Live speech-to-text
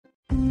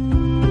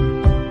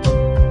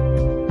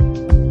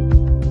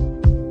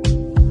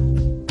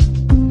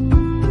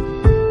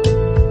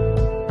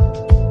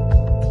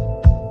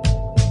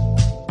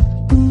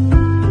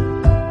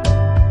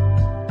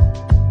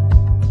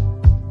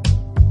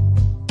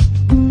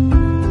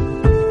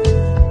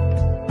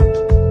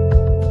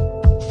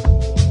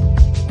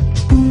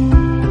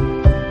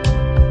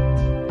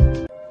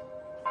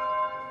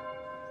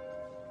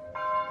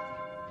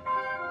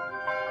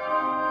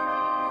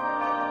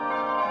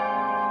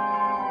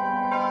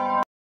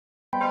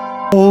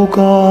O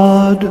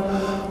God,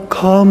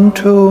 come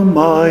to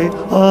my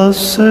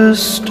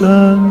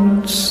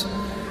assistance.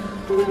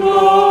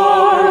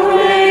 Lord,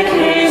 make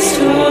haste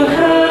to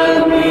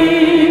help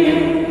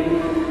me.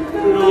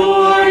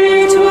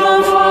 Glory to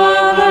the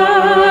Father,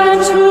 and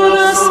to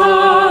the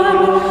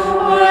Son,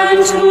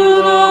 and to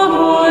the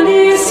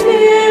Holy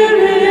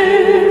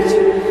Spirit,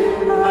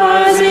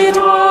 as it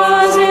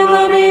was in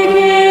the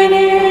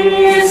beginning,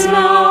 is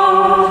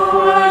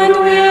now, and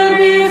will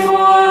be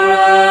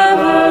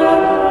forever.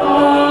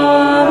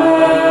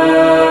 Amen.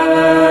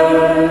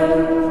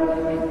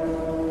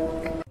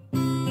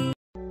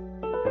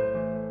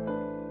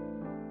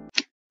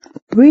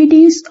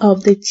 Readings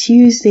of the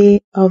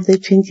Tuesday of the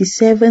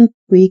 27th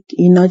week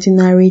in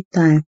Ordinary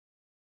Time.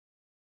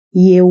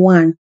 Year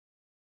 1.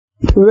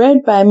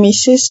 Read by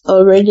Mrs.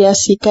 Aurelia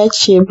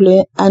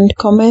Sika-Cheble and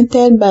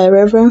commented by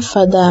Reverend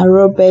Father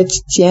Robert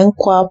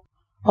Tienkwap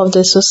of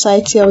the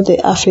Society of the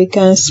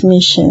Africaines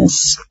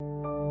Missions.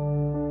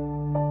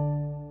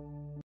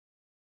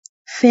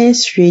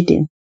 First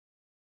reading.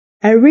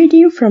 A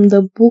reading from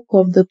the book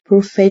of the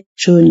prophet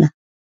Jonah,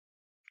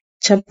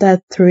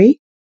 chapter 3,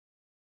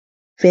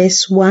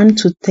 verse 1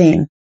 to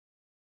 10.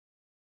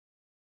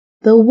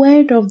 The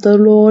word of the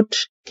Lord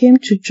came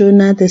to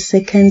Jonah the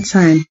second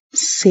time,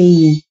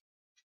 saying,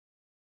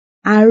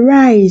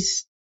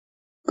 Arise,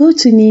 go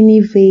to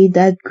Nineveh,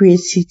 that great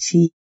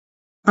city,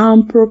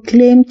 and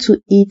proclaim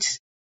to it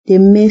the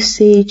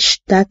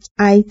message that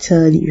I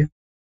tell you.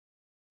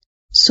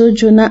 So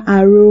Jonah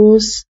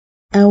arose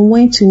and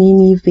went to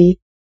Nineveh,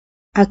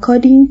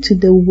 according to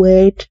the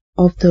word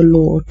of the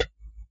Lord.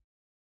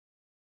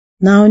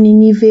 Now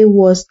Nineveh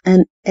was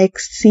an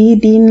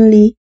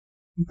exceedingly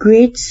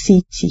great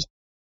city,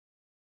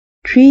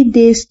 3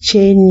 days'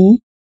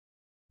 journey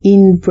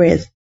in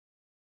breadth.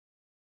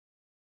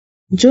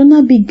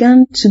 Jonah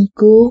began to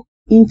go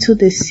into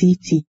the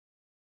city,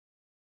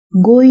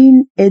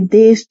 going a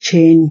day's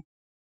journey,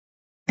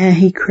 and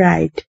he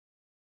cried,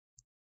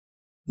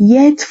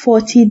 Yet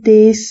 40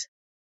 days,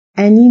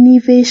 and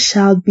Nineveh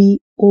shall be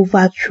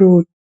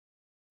overthrown.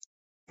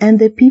 And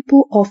the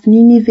people of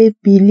Nineveh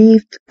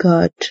believed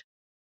God.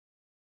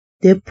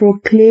 They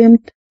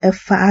proclaimed a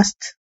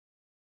fast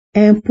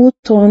and put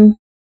on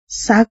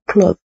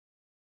sackcloth,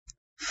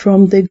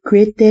 from the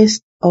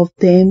greatest of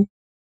them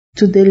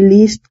to the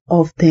least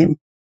of them.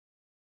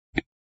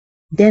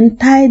 Then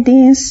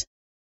tidings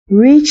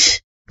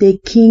reached the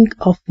king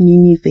of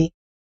Nineveh,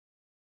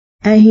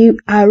 and he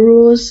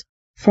arose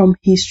from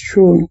his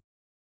throne,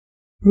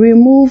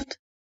 removed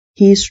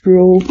his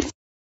robe,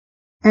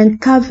 and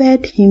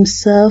covered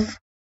himself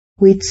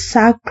with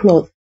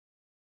sackcloth,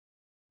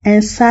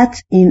 and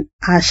sat in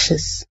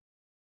ashes.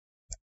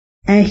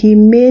 And he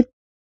made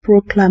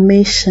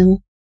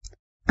proclamation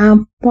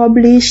and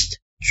published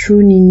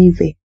through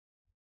Nineveh,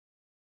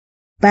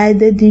 by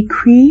the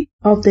decree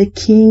of the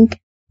king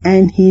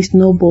and his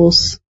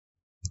nobles,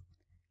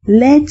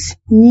 let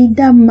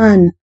neither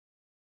man,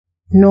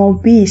 nor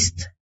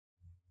beast,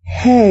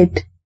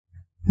 herd,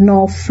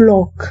 nor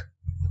flock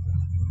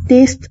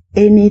taste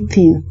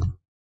anything.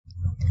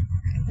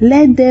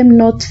 Let them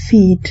not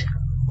feed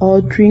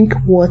or drink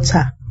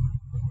water,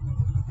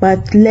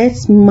 but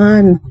let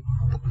man,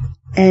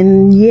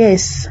 and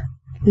yes,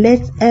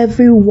 let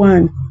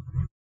everyone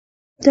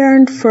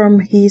turn from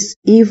his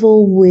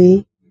evil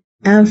way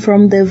and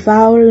from the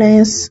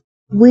violence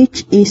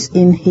which is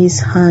in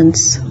his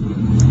hands.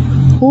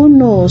 Who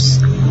knows,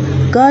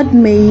 God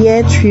may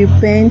yet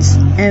repent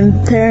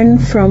and turn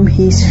from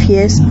his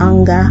fierce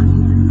anger,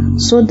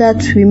 so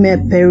that we may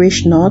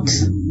perish not.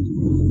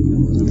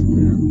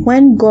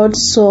 When God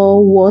saw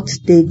what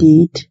they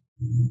did,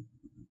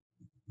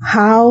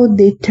 how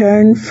they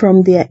turned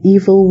from their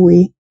evil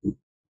way,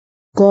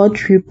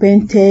 God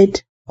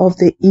repented of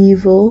the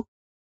evil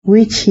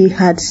which he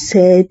had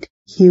said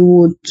he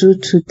would do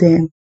to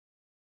them,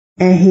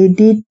 and he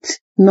did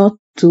not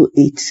do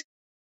it.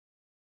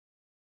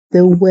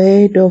 The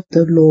word of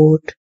the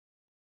Lord.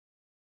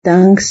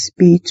 Thanks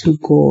be to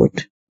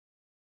God.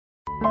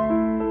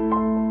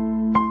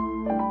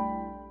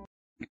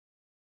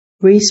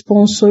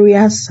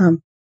 Responsorial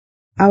Psalm.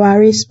 Our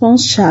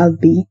response shall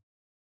be,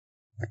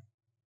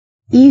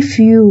 If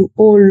you,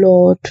 O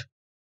Lord,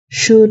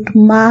 should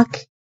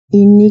mark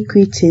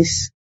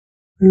iniquities,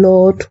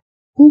 Lord,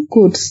 who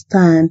could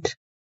stand?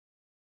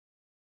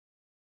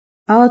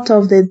 Out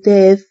of the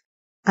depth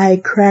I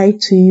cry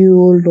to you,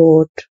 O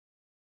Lord.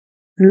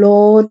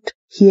 Lord,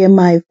 hear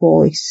my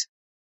voice.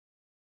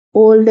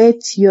 O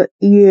let your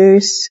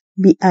ears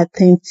be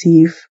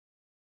attentive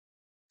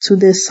to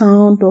the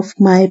sound of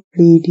my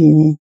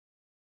pleading.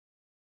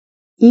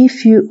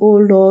 If you, O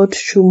Lord,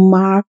 should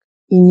mark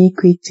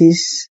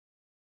iniquities,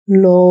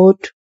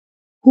 Lord,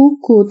 who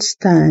could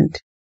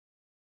stand?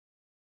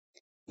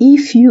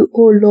 If you,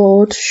 O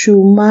Lord,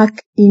 should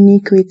mark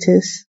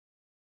iniquities,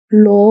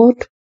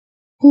 Lord,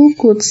 who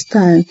could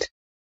stand?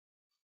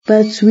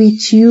 But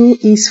with you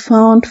is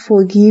found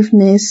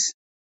forgiveness,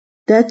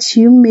 that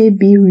you may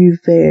be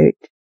revered.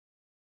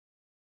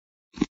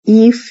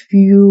 If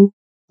you,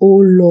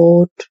 O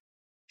Lord,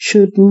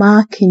 should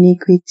mark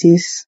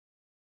iniquities,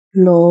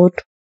 Lord,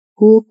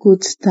 who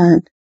could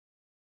stand?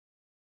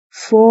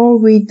 For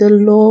with the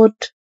Lord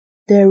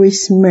there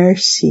is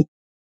mercy.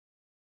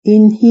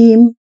 In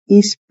him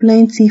is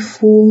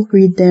plentiful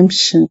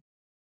redemption.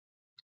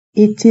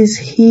 It is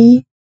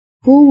he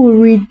who will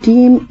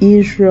redeem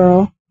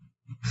Israel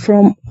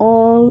from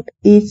all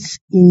its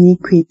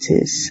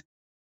iniquities.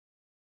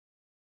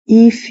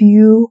 If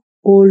you,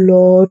 O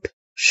Lord,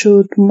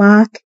 should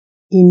mark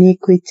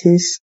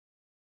iniquities,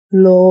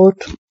 Lord,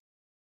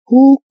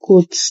 who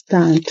could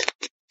stand?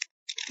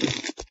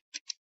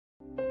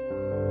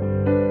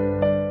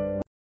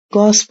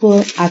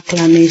 Gospel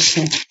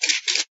acclamation.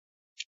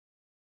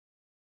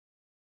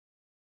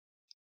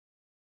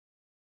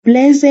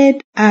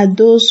 Blessed are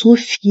those who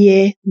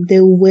fear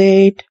the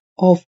word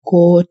of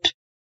God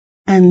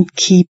and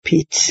keep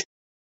it.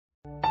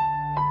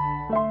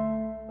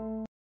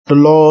 The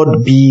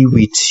Lord be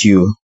with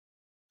you.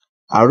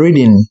 A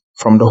reading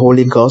from the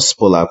Holy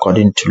Gospel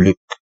according to Luke.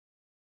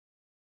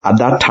 At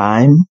that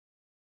time,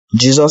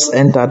 Jesus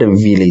entered a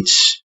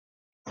village,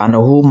 and a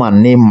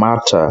woman named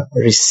Martha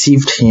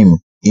received him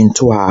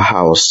into her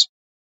house.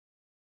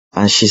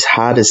 And she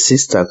had a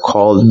sister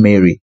called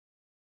Mary,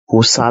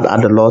 who sat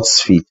at the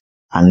Lord's feet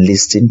and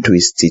listened to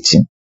his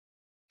teaching.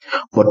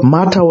 But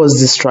Martha was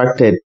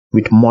distracted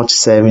with much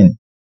serving,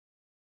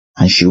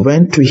 and she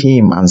went to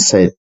him and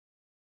said,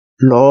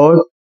 Lord,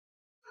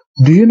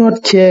 do you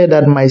not care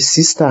that my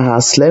sister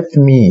has left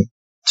me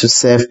to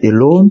serve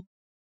alone?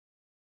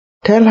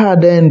 Tell her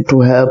then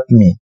to help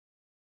me.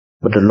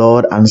 But the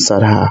Lord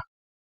answered her,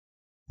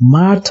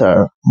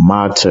 Martha,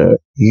 Martha,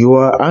 you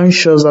are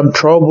anxious and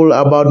troubled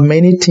about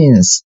many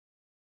things.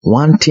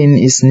 One thing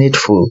is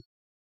needful.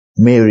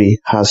 Mary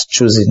has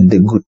chosen the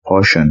good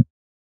portion,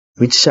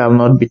 which shall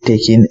not be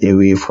taken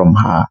away from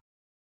her.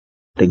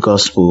 The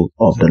Gospel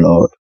of the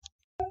Lord.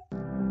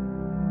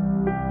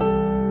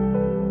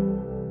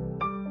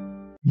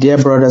 Dear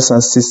brothers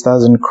and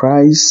sisters in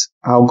Christ,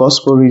 our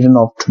Gospel reading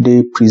of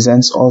today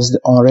presents us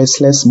the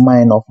unrestless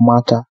mind of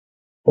Martha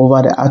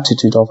over the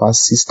attitude of her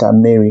sister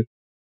Mary,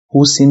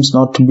 who seems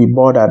not to be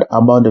bothered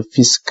about the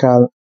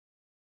physical,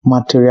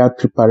 material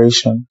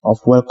preparation of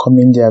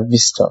welcoming their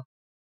visitor,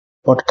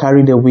 but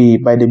carried away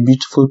by the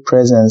beautiful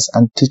presence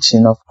and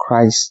teaching of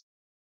Christ.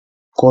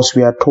 Because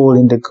we are told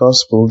in the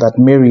Gospel that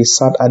Mary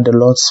sat at the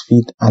Lord's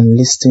feet and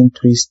listened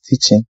to his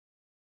teaching.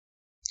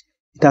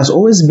 It has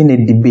always been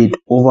a debate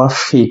over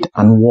faith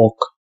and work.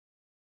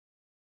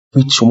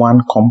 Which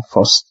one comes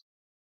first?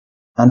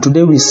 And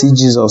today we see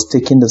Jesus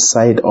taking the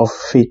side of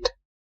faith,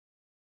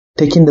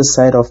 taking the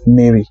side of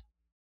Mary.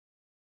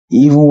 He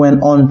even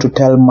went on to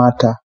tell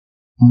Martha,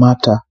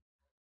 Martha,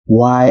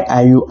 why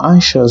are you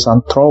anxious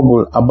and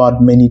troubled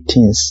about many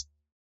things?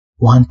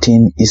 One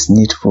thing is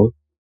needful.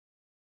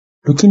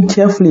 Looking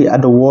carefully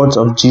at the words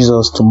of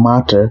Jesus to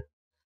Martha,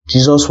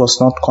 Jesus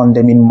was not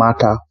condemning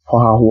Martha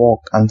for her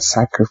work and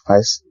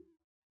sacrifice,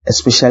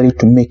 especially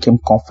to make him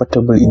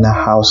comfortable in her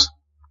house.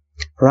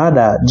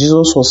 Rather,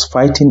 Jesus was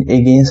fighting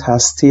against her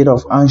state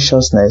of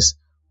anxiousness,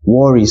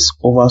 worries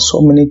over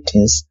so many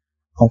things,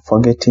 and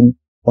forgetting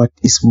what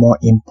is more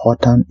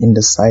important in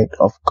the sight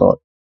of God.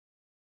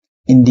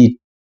 Indeed,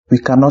 we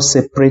cannot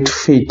separate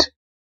faith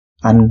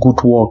and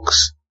good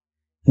works.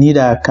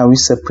 Neither can we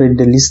separate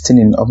the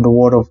listening of the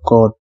Word of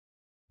God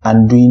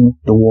and doing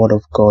the Word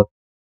of God.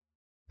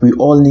 We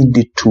all need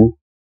the two.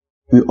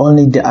 We all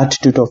need the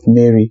attitude of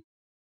Mary,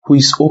 who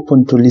is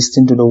open to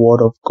listen to the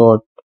Word of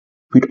God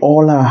with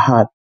all her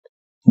heart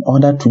in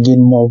order to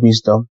gain more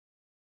wisdom,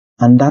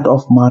 and that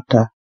of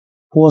Martha,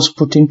 who was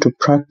putting to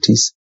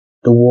practice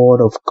the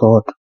Word of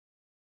God,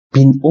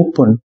 being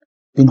open,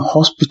 being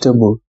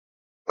hospitable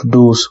to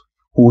those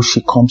who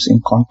she comes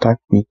in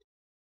contact with,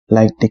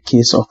 like the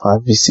case of our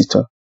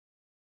visitor.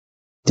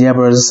 Dear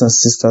brothers and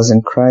sisters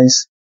in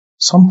Christ,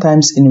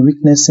 sometimes in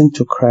witnessing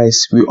to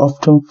Christ, we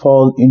often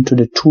fall into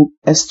the two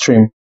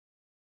extremes.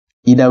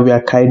 Either we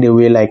are carried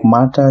away like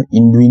Martha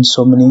in doing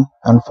so many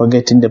and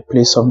forgetting the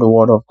place of the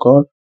Word of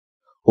God,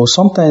 or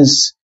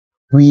sometimes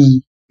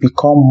we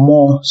become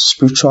more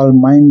spiritual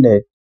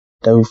minded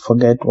that we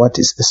forget what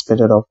is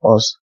expected of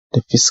us,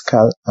 the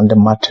physical and the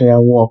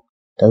material work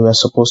that we are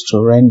supposed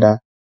to render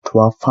to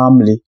our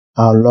family,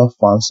 our loved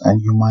ones, and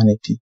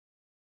humanity.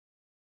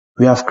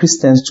 We have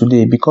Christians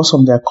today, because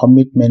of their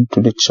commitment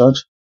to the church,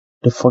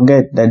 they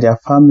forget that their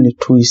family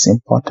too is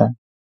important.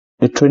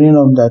 The training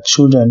of their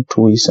children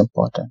too is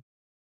important.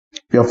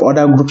 We have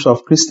other groups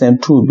of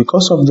Christians too,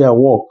 because of their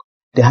work,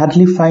 they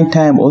hardly find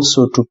time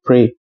also to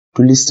pray,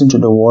 to listen to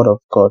the Word of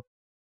God.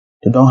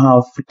 They don't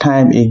have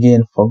time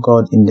again for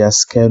God in their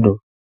schedule,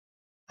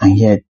 and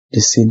yet they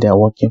say they are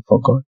working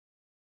for God.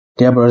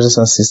 Dear brothers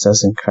and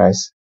sisters in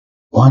Christ,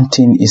 one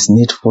thing is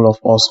needful of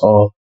us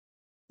all.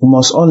 We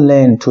must all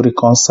learn to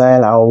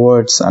reconcile our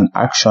words and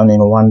action in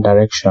one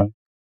direction.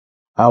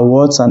 Our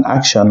words and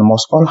action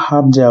must all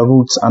have their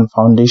roots and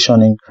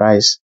foundation in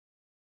Christ.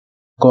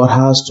 God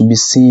has to be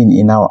seen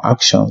in our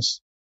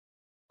actions.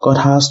 God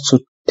has to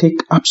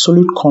take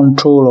absolute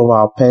control of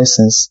our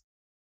persons.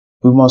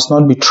 We must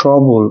not be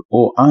troubled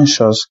or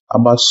anxious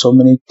about so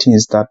many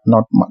things that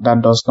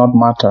does not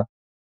matter.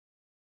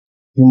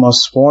 We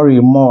must worry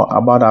more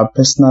about our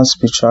personal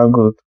spiritual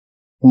growth.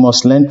 We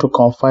must learn to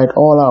confide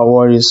all our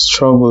worries,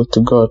 struggle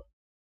to God,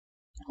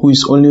 who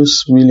is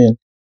always willing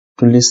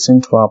to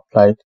listen to our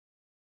plight.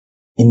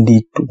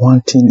 Indeed,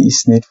 one thing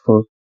is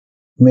needful.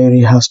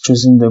 Mary has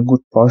chosen the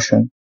good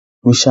portion,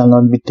 which shall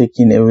not be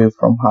taken away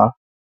from her.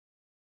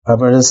 My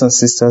brothers and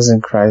sisters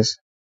in Christ,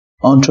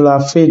 until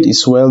our faith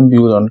is well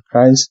built on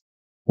Christ,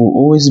 we will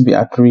always be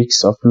at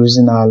risk of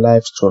losing our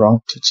lives to wrong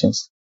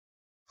teachings,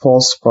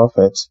 false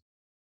prophets,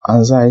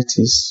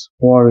 anxieties,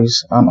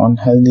 worries, and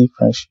unhealthy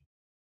friendship.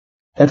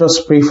 Let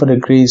us pray for the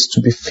grace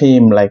to be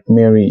famed like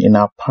Mary in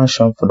our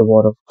passion for the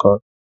Word of God,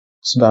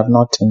 so that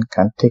nothing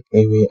can take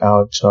away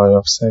our joy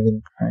of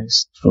serving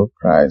Christ through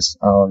Christ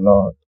our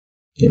Lord.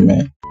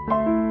 Amen.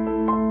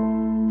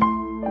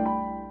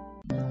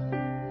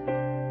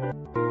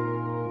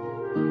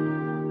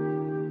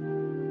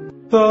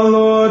 The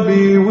Lord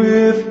be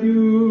with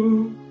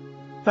you,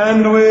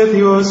 and with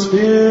your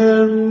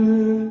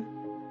spirit.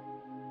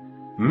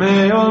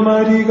 May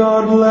Almighty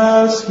God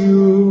bless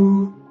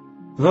you,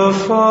 the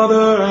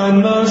Father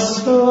and the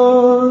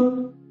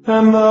Son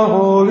and the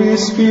Holy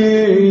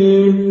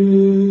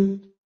Spirit.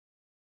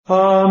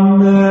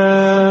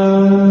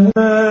 Amen.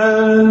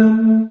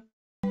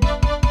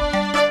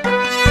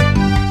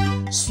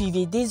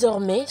 Suivez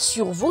désormais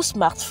sur vos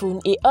smartphones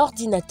et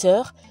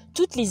ordinateurs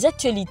toutes les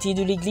actualités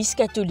de l'Église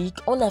catholique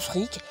en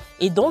Afrique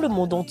et dans le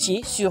monde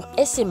entier sur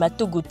SMA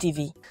Togo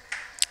TV.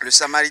 Le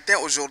Samaritain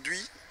aujourd'hui,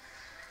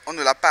 on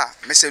ne l'a pas,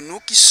 mais c'est nous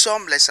qui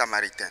sommes les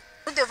Samaritains.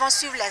 Nous devons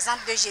suivre l'exemple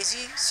de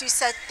Jésus sur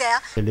cette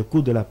terre.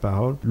 L'écoute de la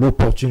parole,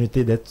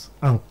 l'opportunité d'être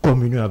en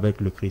communion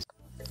avec le Christ.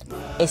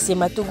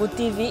 SMA Togo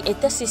TV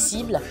est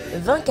accessible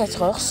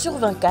 24 heures sur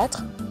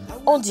 24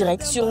 en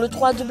direct sur le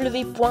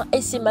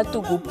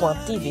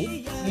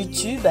www.smatogo.tv,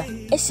 YouTube,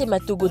 SMA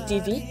Togo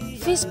TV,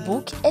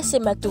 Facebook,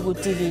 SMA Togo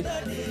TV.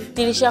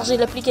 Téléchargez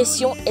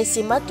l'application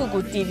SMA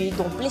Togo TV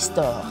dans Play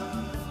Store.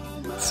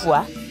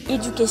 Foi,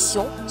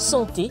 éducation,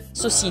 santé,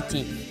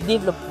 société,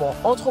 développement,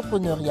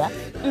 entrepreneuriat,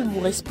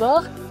 humour et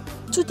sport,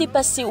 tout est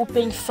passé au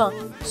peigne fin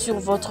sur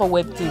votre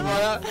web TV.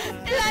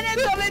 Il allait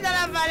tomber dans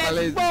la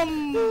vallée.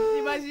 Boum.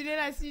 Imaginez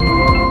la suite.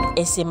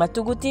 SMA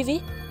Togo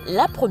TV,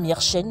 la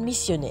première chaîne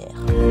missionnaire.